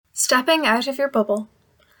Stepping out of your bubble.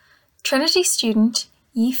 Trinity student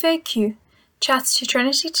Yifei Qu chats to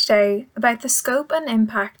Trinity Today about the scope and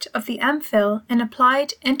impact of the MPhil in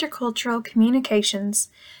Applied Intercultural Communications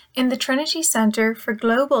in the Trinity Centre for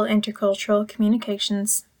Global Intercultural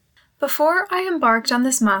Communications. Before I embarked on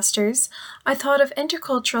this master's, I thought of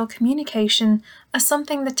intercultural communication as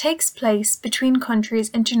something that takes place between countries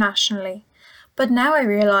internationally, but now I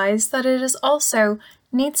realise that it is also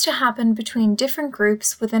needs to happen between different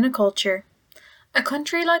groups within a culture. A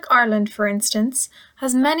country like Ireland, for instance,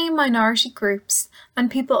 has many minority groups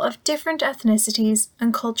and people of different ethnicities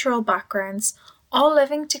and cultural backgrounds, all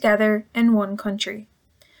living together in one country.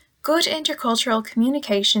 Good intercultural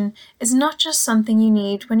communication is not just something you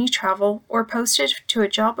need when you travel or posted to a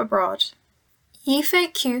job abroad.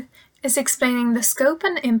 Yifei Qu is explaining the scope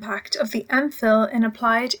and impact of the MPhil in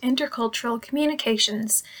Applied Intercultural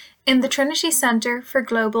Communications in the Trinity Centre for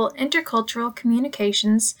Global Intercultural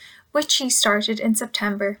Communications, which she started in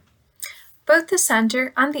September. Both the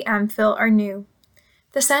Centre and the MPhil are new.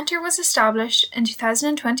 The Centre was established in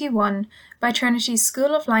 2021 by Trinity's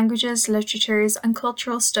School of Languages, Literatures and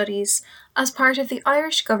Cultural Studies as part of the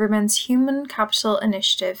Irish Government's Human Capital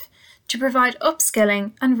Initiative to provide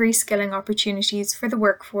upskilling and reskilling opportunities for the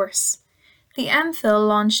workforce. The MPhil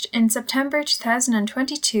launched in September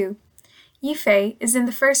 2022. Yifei is in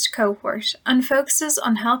the first cohort and focuses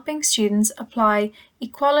on helping students apply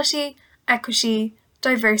equality, equity,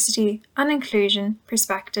 diversity and inclusion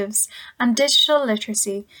perspectives and digital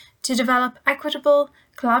literacy to develop equitable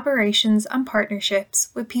collaborations and partnerships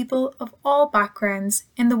with people of all backgrounds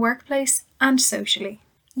in the workplace and socially.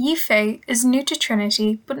 Yifei is new to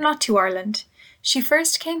Trinity but not to Ireland. She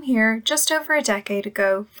first came here just over a decade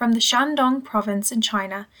ago from the Shandong province in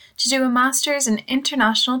China to do a master's in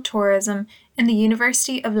international tourism in the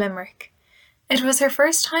University of Limerick. It was her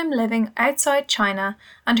first time living outside China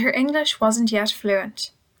and her English wasn't yet fluent.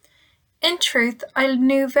 In truth, I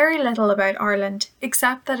knew very little about Ireland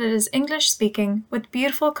except that it is English speaking with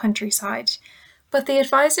beautiful countryside, but the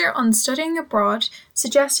advisor on studying abroad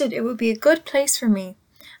suggested it would be a good place for me.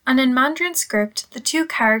 And in Mandarin script, the two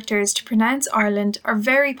characters to pronounce Ireland are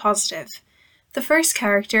very positive. The first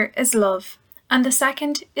character is love, and the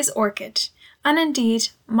second is orchid. And indeed,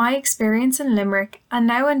 my experience in Limerick and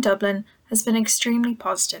now in Dublin has been extremely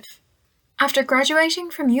positive. After graduating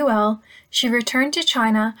from UL, she returned to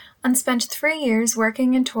China and spent 3 years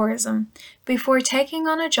working in tourism before taking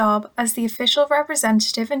on a job as the official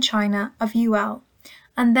representative in China of UL,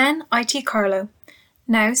 and then IT Carlo,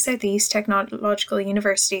 now Southeast Technological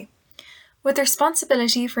University, with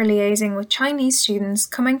responsibility for liaising with Chinese students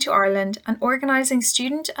coming to Ireland and organising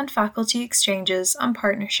student and faculty exchanges and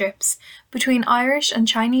partnerships between Irish and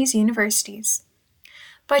Chinese universities.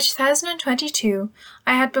 By 2022,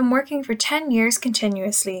 I had been working for 10 years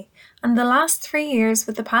continuously, and the last 3 years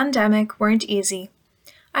with the pandemic weren't easy.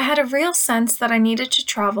 I had a real sense that I needed to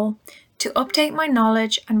travel, to update my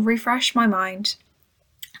knowledge and refresh my mind.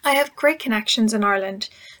 I have great connections in Ireland,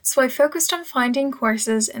 so I focused on finding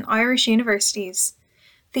courses in Irish universities.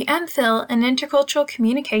 The MPhil in Intercultural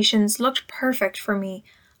Communications looked perfect for me,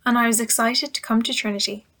 and I was excited to come to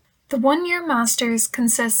Trinity. The one-year master's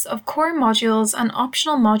consists of core modules and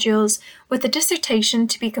optional modules with a dissertation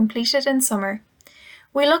to be completed in summer.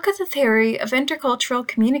 We look at the theory of intercultural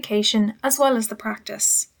communication as well as the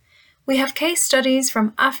practice. We have case studies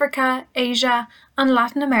from Africa, Asia, and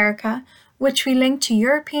Latin America, which we link to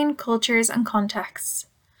European cultures and contexts.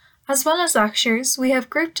 As well as lectures, we have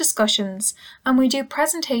group discussions, and we do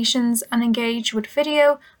presentations and engage with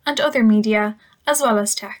video and other media, as well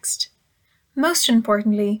as text. Most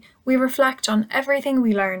importantly, we reflect on everything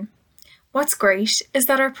we learn. What's great is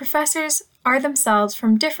that our professors are themselves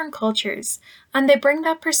from different cultures, and they bring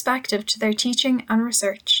that perspective to their teaching and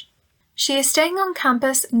research. She is staying on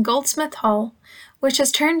campus in Goldsmith Hall, which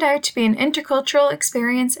has turned out to be an intercultural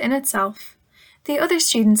experience in itself. The other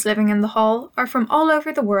students living in the hall are from all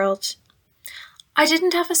over the world. I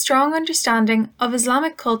didn't have a strong understanding of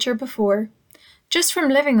Islamic culture before. Just from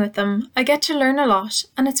living with them, I get to learn a lot,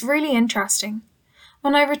 and it's really interesting.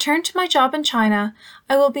 When I return to my job in China,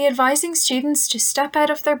 I will be advising students to step out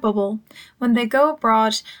of their bubble when they go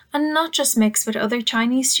abroad and not just mix with other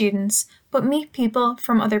Chinese students, but meet people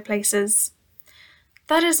from other places.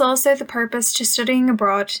 That is also the purpose to studying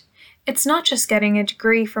abroad. It's not just getting a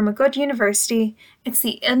degree from a good university, it's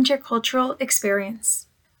the intercultural experience.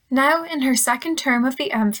 Now in her second term of the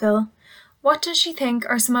MPhil, what does she think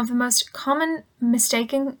are some of the most common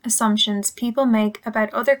mistaken assumptions people make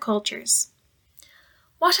about other cultures?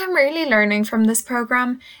 What I'm really learning from this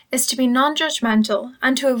program is to be non-judgmental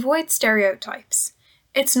and to avoid stereotypes.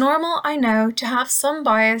 It's normal, I know, to have some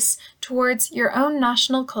bias towards your own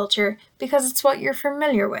national culture because it's what you're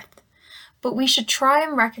familiar with. But we should try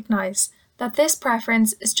and recognise that this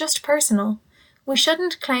preference is just personal. We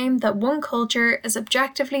shouldn't claim that one culture is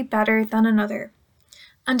objectively better than another.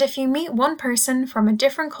 And if you meet one person from a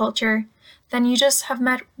different culture, then you just have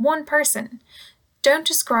met one person. Don't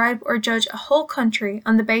describe or judge a whole country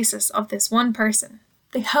on the basis of this one person.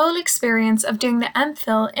 The whole experience of doing the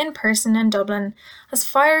MPhil in person in Dublin has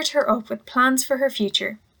fired her up with plans for her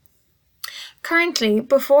future. Currently,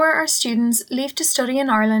 before our students leave to study in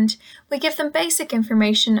Ireland, we give them basic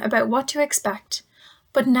information about what to expect.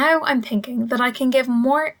 But now I'm thinking that I can give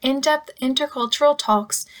more in-depth intercultural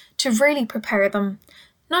talks to really prepare them,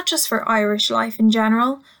 not just for Irish life in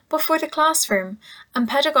general, but for the classroom and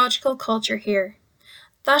pedagogical culture here.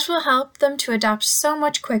 That will help them to adapt so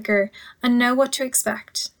much quicker and know what to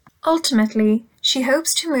expect. Ultimately, she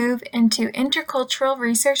hopes to move into intercultural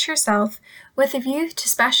research herself with a view to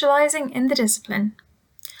specialising in the discipline.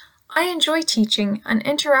 I enjoy teaching and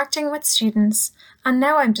interacting with students, and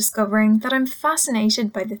now I'm discovering that I'm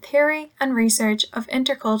fascinated by the theory and research of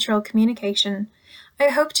intercultural communication. I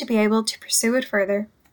hope to be able to pursue it further.